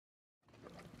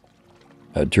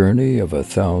A journey of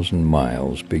 1,000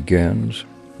 miles begins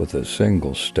with a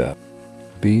single step.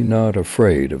 Be not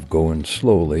afraid of going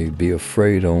slowly, be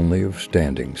afraid only of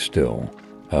standing still.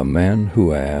 A man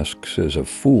who asks is a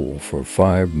fool for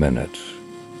 5 minutes.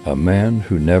 A man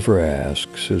who never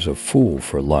asks is a fool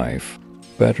for life.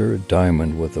 Better a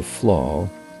diamond with a flaw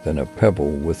than a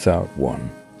pebble without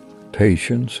one.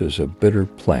 Patience is a bitter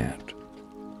plant,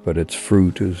 but its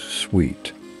fruit is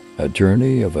sweet. A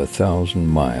journey of 1,000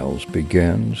 miles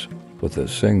begins with a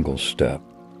single step.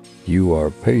 You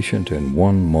are patient in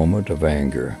one moment of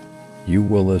anger. You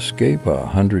will escape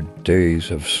 100 days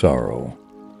of sorrow.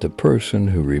 The person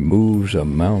who removes a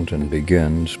mountain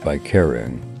begins by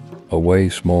carrying away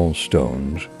small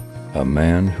stones. A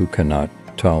man who cannot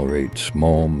tolerate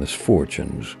small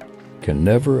misfortunes can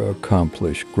never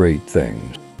accomplish great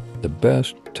things. The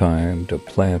best time to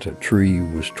plant a tree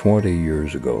was 20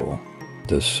 years ago.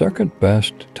 The second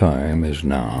best time is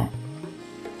now.